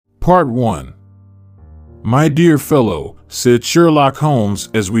Part 1. My dear fellow, said Sherlock Holmes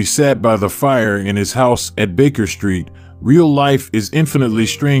as we sat by the fire in his house at Baker Street, real life is infinitely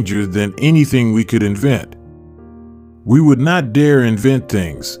stranger than anything we could invent. We would not dare invent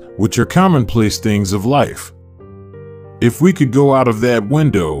things, which are commonplace things of life. If we could go out of that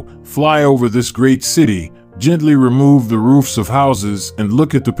window, fly over this great city, gently remove the roofs of houses and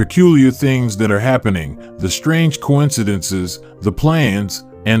look at the peculiar things that are happening, the strange coincidences, the plans,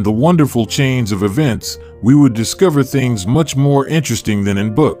 and the wonderful chains of events, we would discover things much more interesting than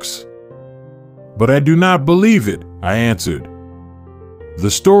in books. But I do not believe it, I answered.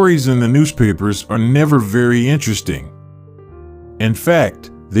 The stories in the newspapers are never very interesting. In fact,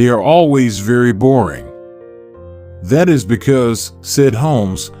 they are always very boring. That is because, said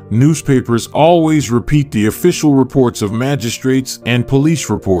Holmes, newspapers always repeat the official reports of magistrates and police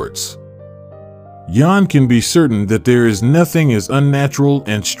reports. Yon can be certain that there is nothing as unnatural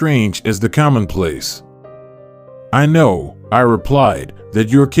and strange as the commonplace. I know, I replied, that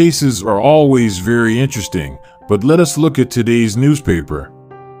your cases are always very interesting, but let us look at today's newspaper.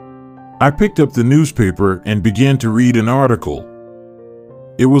 I picked up the newspaper and began to read an article.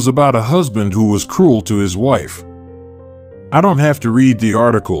 It was about a husband who was cruel to his wife. I don't have to read the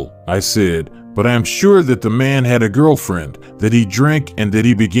article, I said, but I am sure that the man had a girlfriend, that he drank and that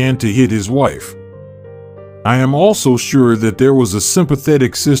he began to hit his wife. I am also sure that there was a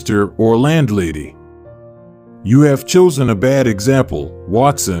sympathetic sister or landlady. You have chosen a bad example,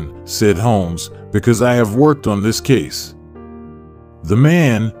 Watson, said Holmes, because I have worked on this case. The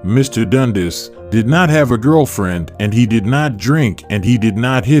man, Mr. Dundas, did not have a girlfriend and he did not drink and he did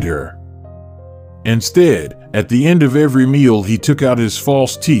not hit her. Instead, at the end of every meal he took out his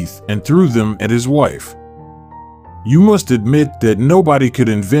false teeth and threw them at his wife. You must admit that nobody could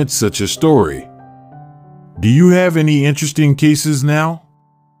invent such a story. Do you have any interesting cases now?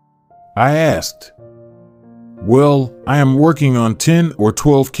 I asked. Well, I am working on 10 or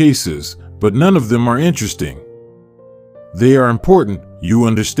 12 cases, but none of them are interesting. They are important, you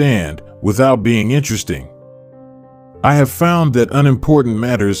understand, without being interesting. I have found that unimportant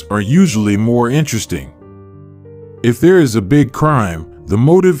matters are usually more interesting. If there is a big crime, the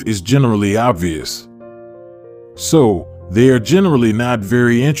motive is generally obvious. So, they are generally not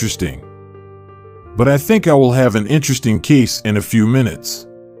very interesting. But I think I will have an interesting case in a few minutes.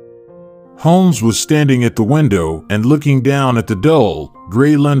 Holmes was standing at the window and looking down at the dull,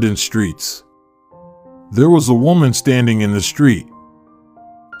 gray London streets. There was a woman standing in the street.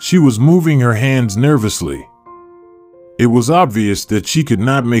 She was moving her hands nervously. It was obvious that she could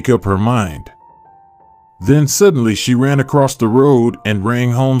not make up her mind. Then suddenly she ran across the road and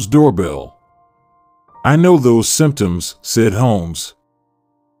rang Holmes' doorbell. I know those symptoms, said Holmes.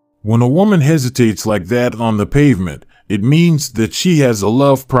 When a woman hesitates like that on the pavement, it means that she has a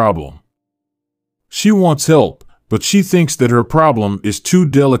love problem. She wants help, but she thinks that her problem is too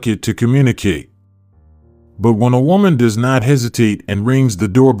delicate to communicate. But when a woman does not hesitate and rings the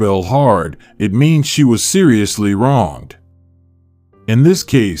doorbell hard, it means she was seriously wronged. In this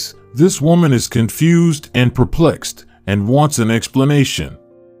case, this woman is confused and perplexed and wants an explanation.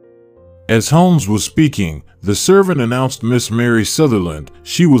 As Holmes was speaking, the servant announced Miss Mary Sutherland.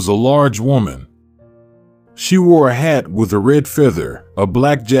 She was a large woman. She wore a hat with a red feather, a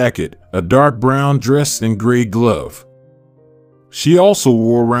black jacket, a dark brown dress and gray glove. She also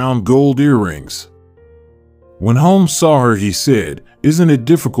wore round gold earrings. When Holmes saw her, he said, "Isn't it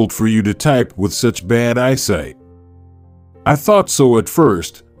difficult for you to type with such bad eyesight?" I thought so at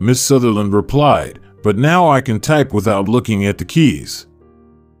first, Miss Sutherland replied, but now I can type without looking at the keys.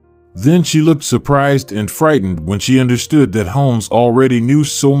 Then she looked surprised and frightened when she understood that Holmes already knew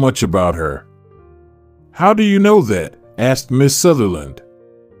so much about her. How do you know that? Asked Miss Sutherland.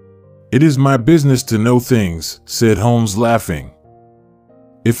 It is my business to know things, said Holmes, laughing.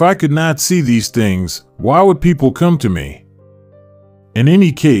 If I could not see these things, why would people come to me? In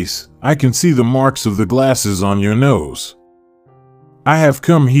any case, I can see the marks of the glasses on your nose. I have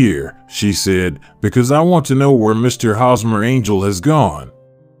come here, she said, because I want to know where Mr. Hosmer Angel has gone.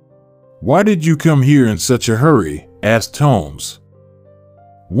 Why did you come here in such a hurry? Asked Holmes.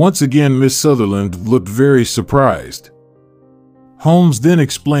 Once again Miss Sutherland looked very surprised. Holmes then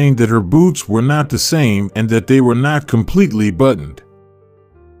explained that her boots were not the same and that they were not completely buttoned.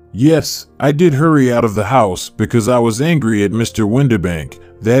 Yes, I did hurry out of the house because I was angry at Mr. Windibank,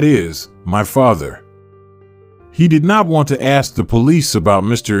 that is, my father. He did not want to ask the police about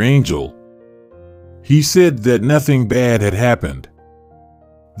Mr. Angel. He said that nothing bad had happened.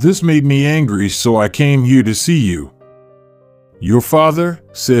 This made me angry, so I came here to see you. Your father?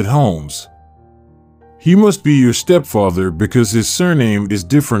 Said Holmes. He must be your stepfather because his surname is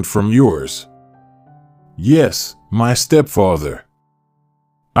different from yours. Yes, my stepfather.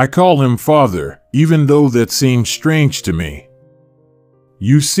 I call him father, even though that seems strange to me.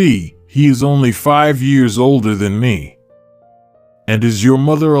 You see, he is only 5 years older than me. And is your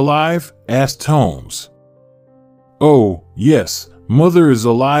mother alive? Asked Holmes. Oh, yes, mother is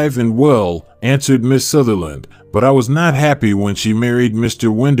alive and well, answered Miss Sutherland, but I was not happy when she married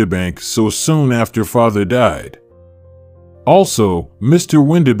Mr. Windibank so soon after father died. Also, Mr.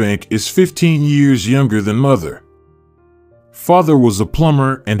 Windibank is 15 years younger than mother. Father was a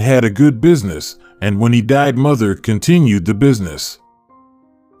plumber and had a good business, and when he died mother continued the business.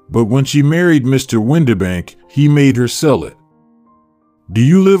 But when she married Mr. Windibank, he made her sell it. Do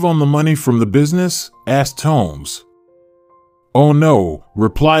you live on the money from the business? Asked Holmes. Oh no,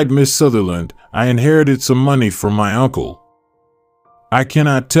 replied Miss Sutherland, I inherited some money from my uncle. I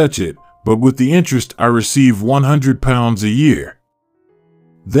cannot touch it, but with the interest I receive £100 a year.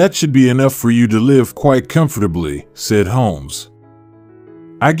 That should be enough for you to live quite comfortably, said Holmes.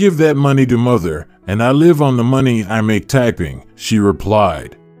 I give that money to mother, and I live on the money I make typing, she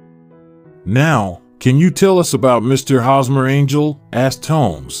replied. Now, can you tell us about Mr. Hosmer Angel? Asked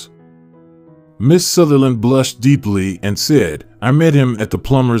Holmes. Miss Sutherland blushed deeply and said, I met him at the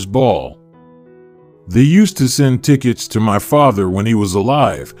plumber's ball. They used to send tickets to my father when he was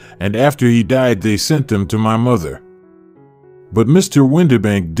alive, and after he died they sent them to my mother. But Mr.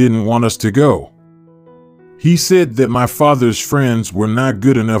 Windibank didn't want us to go. He said that my father's friends were not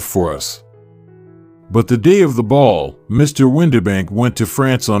good enough for us. But the day of the ball, Mr. Windibank went to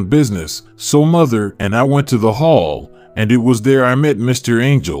France on business, so mother and I went to the hall, and it was there I met Mr.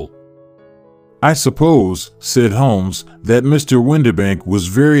 Angel. I suppose, said Holmes, that Mr. Windibank was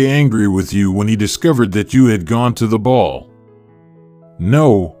very angry with you when he discovered that you had gone to the ball.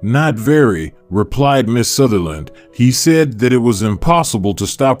 No, not very, replied Miss Sutherland. He said that it was impossible to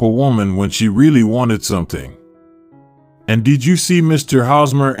stop a woman when she really wanted something. And did you see Mr.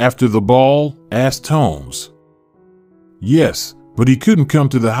 Hosmer after the ball? Asked Holmes. Yes, but he couldn't come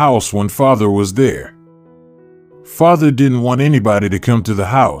to the house when father was there. Father didn't want anybody to come to the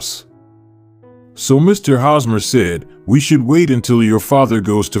house. So Mr. Hosmer said, we should wait until your father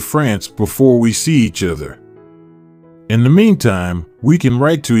goes to France before we see each other. In the meantime, we can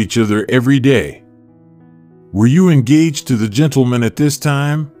write to each other every day. Were you engaged to the gentleman at this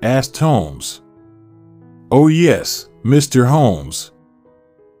time? Asked Holmes. Oh yes, Mr. Holmes.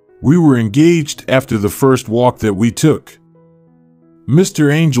 We were engaged after the first walk that we took.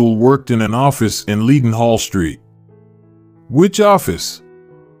 Mr. Angel worked in an office in Leadenhall Street. Which office?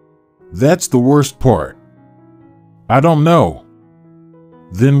 That's the worst part. I don't know.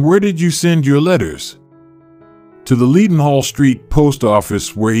 Then where did you send your letters? To the Leadenhall Street post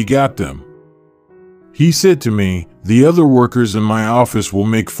office where he got them. He said to me, the other workers in my office will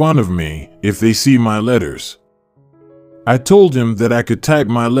make fun of me if they see my letters. I told him that I could type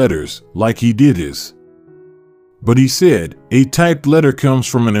my letters like he did his. But he said, a typed letter comes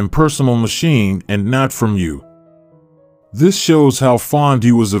from an impersonal machine and not from you. This shows how fond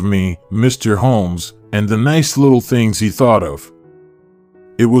he was of me, Mr. Holmes, and the nice little things he thought of.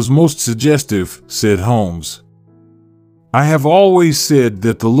 It was most suggestive, said Holmes. I have always said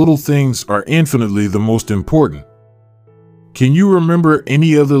that the little things are infinitely the most important. Can you remember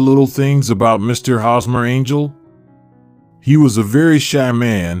any other little things about Mr. Hosmer Angel? He was a very shy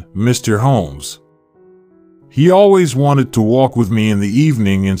man, Mr. Holmes. He always wanted to walk with me in the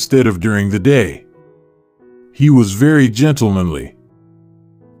evening instead of during the day. He was very gentlemanly.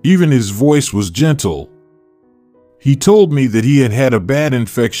 Even his voice was gentle. He told me that he had had a bad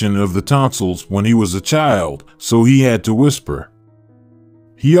infection of the tonsils when he was a child, so he had to whisper.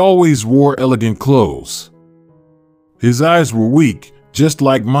 He always wore elegant clothes. His eyes were weak, just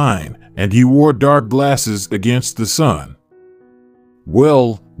like mine, and he wore dark glasses against the sun.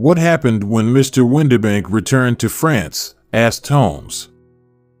 Well, what happened when Mr. Windibank returned to France? Asked Holmes.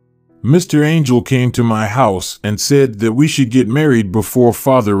 Mr. Angel came to my house and said that we should get married before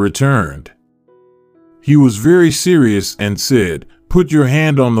father returned. He was very serious and said, put your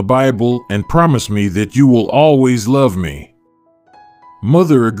hand on the Bible and promise me that you will always love me.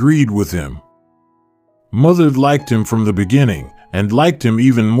 Mother agreed with him. Mother liked him from the beginning and liked him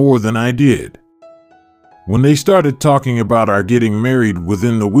even more than I did. When they started talking about our getting married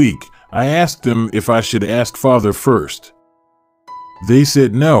within the week, I asked them if I should ask father first. They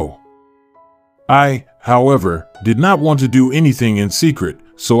said no. I, however, did not want to do anything in secret,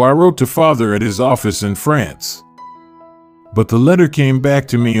 so I wrote to father at his office in France. But the letter came back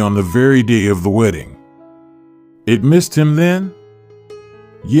to me on the very day of the wedding. It missed him then?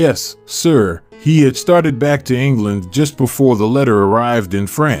 Yes, sir, He had started back to England just before the letter arrived in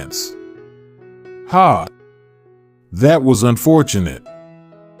France. Ha! That was unfortunate.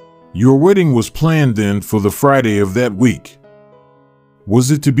 Your wedding was planned then for the Friday of that week.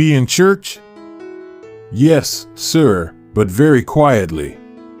 Was it to be in church? Yes, sir, but very quietly.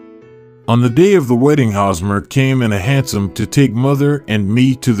 On the day of the wedding, Hosmer came in a hansom to take Mother and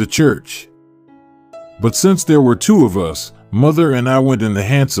me to the church. But since there were two of us, Mother and I went in the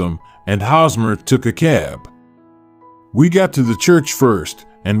hansom, and Hosmer took a cab. We got to the church first,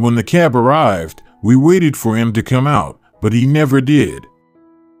 and when the cab arrived, we waited for him to come out, but he never did.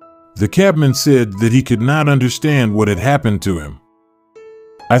 The cabman said that he could not understand what had happened to him.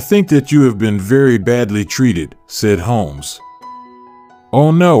 I think that you have been very badly treated, said Holmes.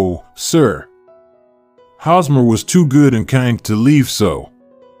 Oh no, sir. Hosmer was too good and kind to leave so.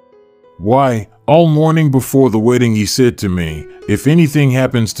 Why, all morning before the wedding he said to me, if anything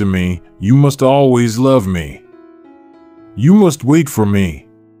happens to me, you must always love me. You must wait for me.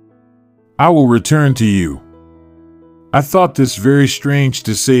 I will return to you. I thought this very strange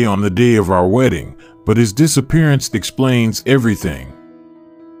to say on the day of our wedding, but his disappearance explains everything.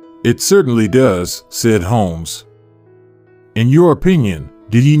 It certainly does, said Holmes. In your opinion,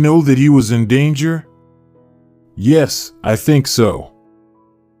 did he know that he was in danger? Yes, I think so.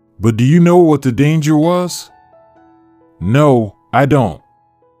 But do you know what the danger was? No, I don't.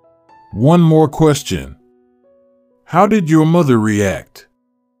 One more question. How did your mother react?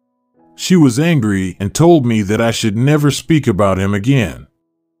 She was angry and told me that I should never speak about him again.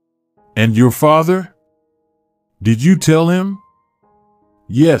 And your father? Did you tell him?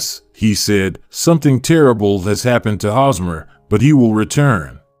 Yes, he said, something terrible has happened to Hosmer, but he will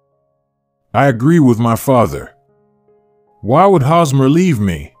return. I agree with my father. Why would Hosmer leave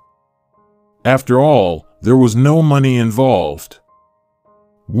me? After all, there was no money involved.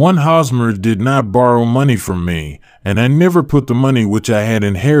 One Hosmer did not borrow money from me, and I never put the money which I had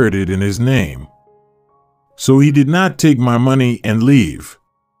inherited in his name. So he did not take my money and leave.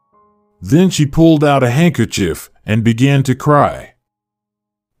 Then she pulled out a handkerchief and began to cry.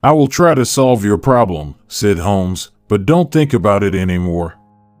 I will try to solve your problem, said Holmes, but don't think about it anymore.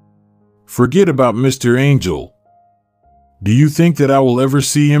 Forget about Mr. Angel. Do you think that I will ever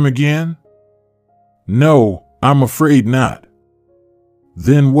see him again? No, I'm afraid not.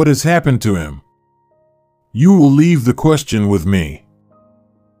 Then what has happened to him? You will leave the question with me.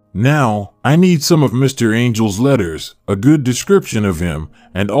 Now, I need some of Mr. Angel's letters, a good description of him,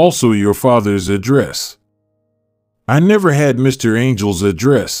 and also your father's address. I never had Mr. Angel's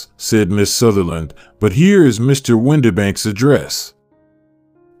address, said Miss Sutherland, but here is Mr. Windibank's address.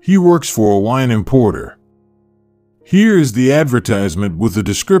 He works for a wine importer. Here is the advertisement with the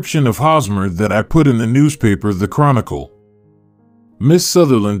description of Hosmer that I put in the newspaper, the Chronicle. Miss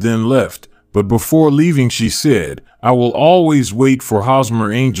Sutherland then left, but before leaving she said, I will always wait for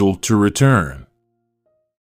Hosmer Angel to return.